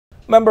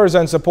Members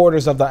and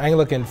supporters of the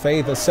Anglican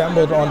faith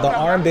assembled on the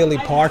Arm Bailey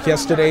Park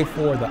yesterday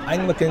for the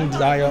Anglican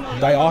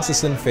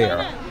Diocesan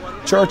Fair.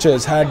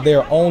 Churches had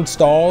their own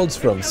stalls,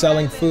 from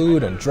selling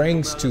food and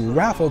drinks to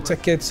raffle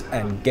tickets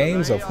and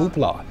games of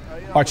hoopla.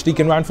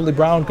 Archdeacon Ranfully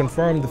Brown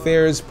confirmed the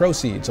fair's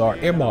proceeds are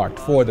earmarked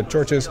for the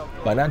church's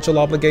financial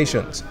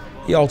obligations.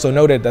 He also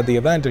noted that the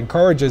event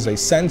encourages a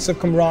sense of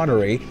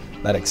camaraderie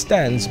that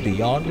extends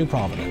beyond New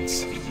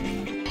Providence.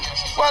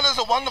 Well, it's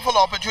a wonderful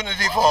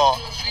opportunity for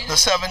the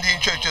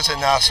 17 churches in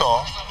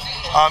Nassau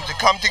to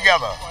come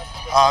together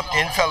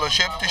in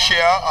fellowship, to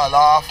share a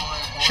laugh,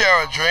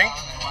 share a drink,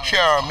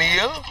 share a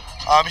meal,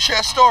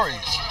 share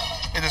stories.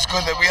 It is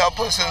good that we have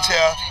persons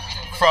here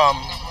from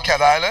Cat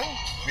Island,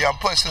 we have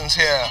persons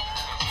here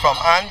from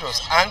Andros.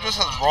 Andros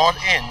has brought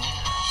in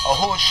a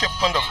whole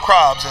shipment of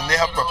crabs, and they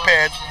have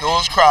prepared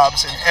those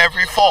crabs in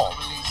every form.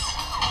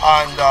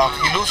 And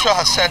Elustra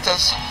has sent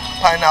us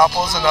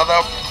pineapples and other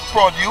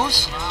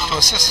produce to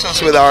assist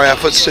us with our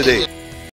efforts today.